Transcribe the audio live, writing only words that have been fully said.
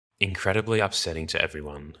Incredibly upsetting to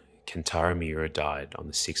everyone, Kentaro Miura died on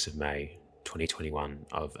the 6th of May 2021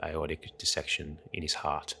 of aortic dissection in his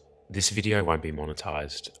heart. This video won't be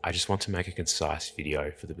monetized. I just want to make a concise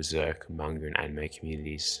video for the Berserk, manga and anime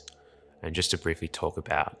communities, and just to briefly talk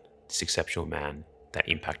about this exceptional man that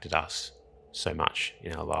impacted us so much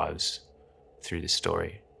in our lives through this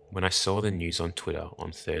story. When I saw the news on Twitter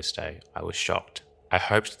on Thursday, I was shocked. I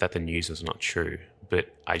hoped that the news was not true,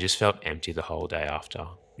 but I just felt empty the whole day after.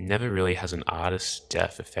 Never really has an artist's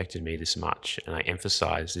death affected me this much, and I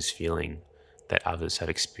emphasize this feeling that others have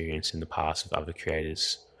experienced in the past with other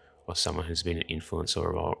creators, or someone who's been an influence or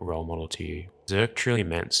a role model to you. Berserk truly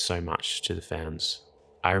meant so much to the fans.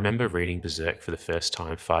 I remember reading Berserk for the first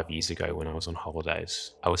time 5 years ago when I was on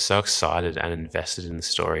holidays. I was so excited and invested in the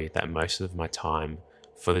story that most of my time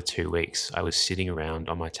for the 2 weeks I was sitting around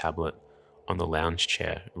on my tablet on the lounge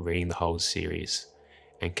chair reading the whole series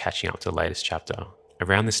and catching up to the latest chapter.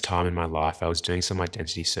 Around this time in my life, I was doing some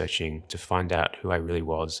identity searching to find out who I really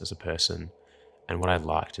was as a person and what I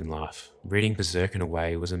liked in life. Reading Berserk in a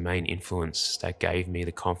way was a main influence that gave me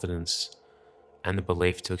the confidence and the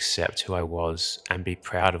belief to accept who I was and be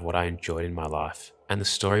proud of what I enjoyed in my life. And the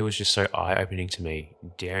story was just so eye-opening to me,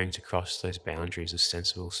 daring to cross those boundaries of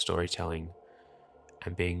sensible storytelling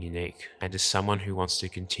and being unique. And as someone who wants to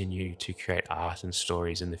continue to create art and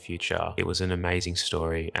stories in the future, it was an amazing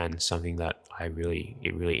story and something that it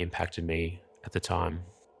really impacted me at the time.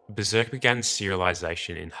 Berserk began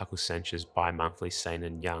serialization in Hakusensha's bi-monthly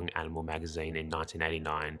seinen Young Animal magazine in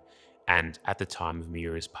 1989, and at the time of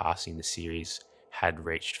Miura's passing, the series had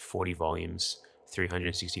reached 40 volumes,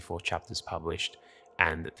 364 chapters published,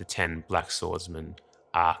 and the 10 Black Swordsman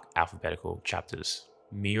arc alphabetical chapters.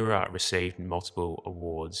 Miura received multiple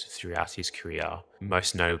awards throughout his career,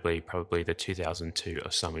 most notably probably the 2002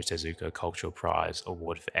 Osamu Tezuka Cultural Prize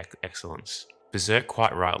Award for Excellence. Berserk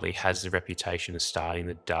quite rightly has the reputation of starting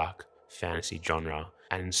the dark fantasy genre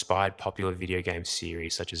and inspired popular video game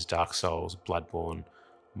series such as Dark Souls, Bloodborne,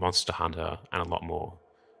 Monster Hunter, and a lot more.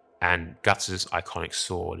 And Guts' iconic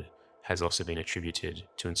sword has also been attributed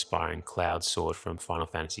to inspiring Cloud's sword from Final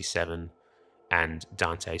Fantasy VII and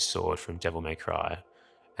Dante's sword from Devil May Cry.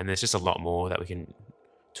 And there's just a lot more that we can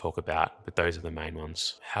talk about, but those are the main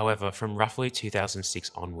ones. However, from roughly 2006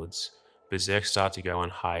 onwards, Berserk started to go on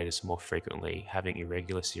hiatus more frequently, having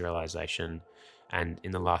irregular serialization, and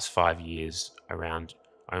in the last 5 years, around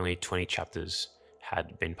only 20 chapters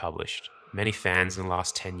had been published. Many fans in the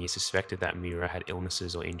last 10 years suspected that Miura had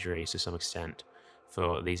illnesses or injuries to some extent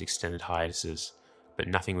for these extended hiatuses, but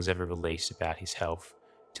nothing was ever released about his health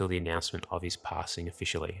till the announcement of his passing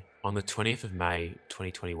officially. On the 20th of May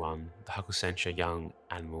 2021, the Hakusensha Young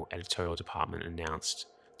Animal editorial department announced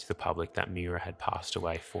to the public that Miura had passed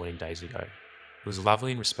away 14 days ago. It was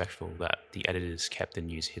lovely and respectful that the editors kept the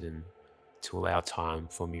news hidden to allow time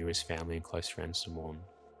for Miura's family and close friends to mourn.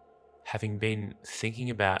 Having been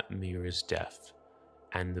thinking about Miura's death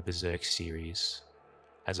and the Berserk series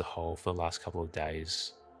as a whole for the last couple of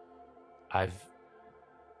days, I've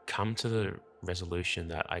come to the resolution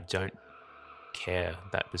that I don't care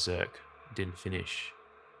that Berserk didn't finish,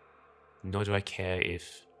 nor do I care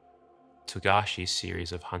if Togashi's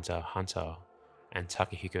series of Hunter x Hunter and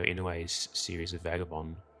Takahiko Inoue's series of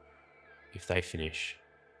Vagabond, if they finish.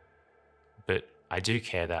 But I do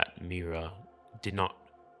care that Miura did not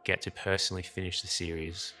get to personally finish the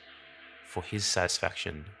series for his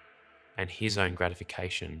satisfaction and his own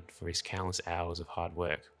gratification for his countless hours of hard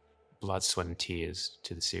work, blood, sweat and tears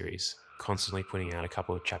to the series, constantly putting out a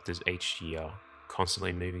couple of chapters each year,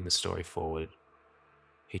 constantly moving the story forward.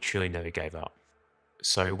 He truly never gave up.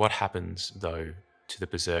 So what happens, though, to the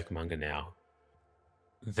Berserk manga now?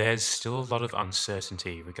 There's still a lot of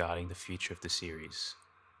uncertainty regarding the future of the series.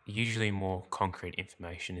 Usually more concrete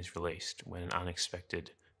information is released when an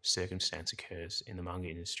unexpected circumstance occurs in the manga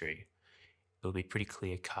industry. It'll be pretty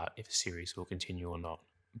clear cut if a series will continue or not.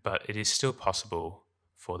 But it is still possible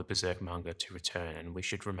for the Berserk manga to return, and we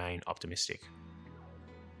should remain optimistic.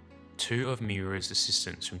 2 of Miura's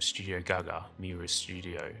assistants from Studio Gaga, Miura's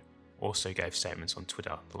studio, also gave statements on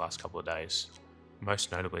Twitter the last couple of days.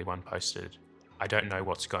 Most notably, one posted, "I don't know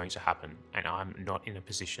what's going to happen, and I'm not in a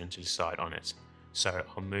position to decide on it, so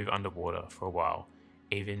I'll move underwater for a while.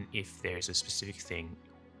 Even if there is a specific thing,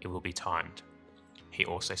 it will be timed." He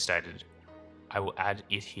also stated, "I will add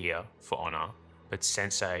it here for honor, but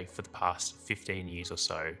Sensei for the past 15 years or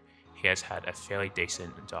so, he has had a fairly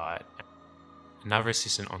decent diet." Another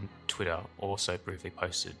assistant on Twitter also briefly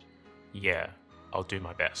posted, "Yeah, I'll do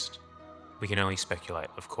my best." We can only speculate,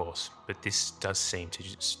 of course, but this does seem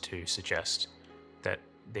to suggest that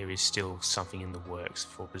there is still something in the works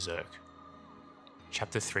for Berserk.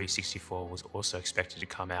 Chapter 364 was also expected to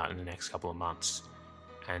come out in the next couple of months,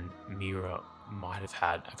 and Miura might have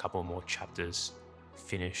had a couple more chapters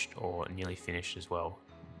finished or nearly finished as well,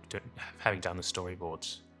 having done the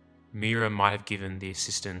storyboards. Miura might have given the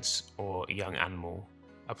assistants or young animal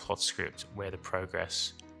a plot script where the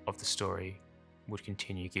progress of the story would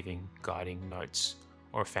continue, giving guiding notes,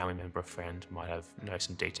 or a family member or friend might know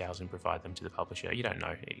some details and provide them to the publisher. You don't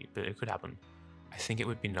know, but it could happen. I think it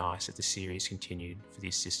would be nice if the series continued for the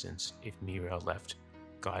assistants if Miura left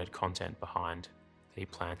guided content behind that he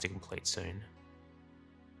planned to complete soon.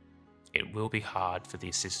 It will be hard for the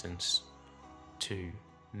assistants to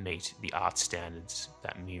meet the art standards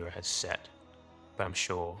that Miura has set, but I'm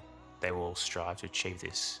sure they will all strive to achieve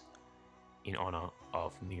this in honour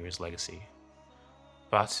of Miura's legacy.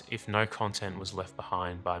 But if no content was left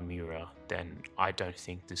behind by Miura, then I don't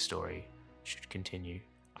think the story should continue.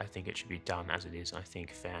 I think it should be done as it is. I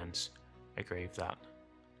think fans agree with that.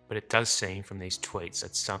 But it does seem from these tweets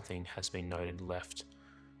that something has been noted left,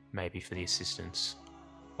 maybe for the assistants,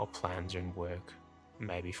 or plans are in work,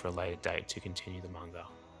 maybe for a later date to continue the manga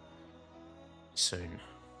soon.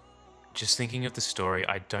 Just thinking of the story,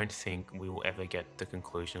 I don't think we will ever get the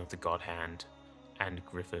conclusion of the God Hand and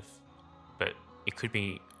Griffith, but it could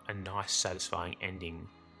be a nice, satisfying ending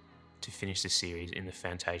to finish the series in the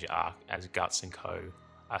Fantasia arc, as Guts and co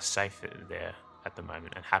are safe there at the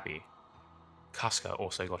moment and happy. Casca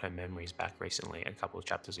also got her memories back recently, a couple of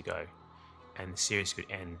chapters ago, and the series could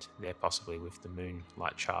end there possibly with the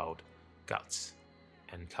Moonlight Child, Guts,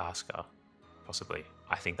 and Casca, possibly.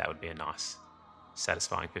 I think that would be a nice,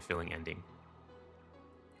 satisfying, fulfilling ending.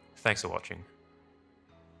 Thanks for watching.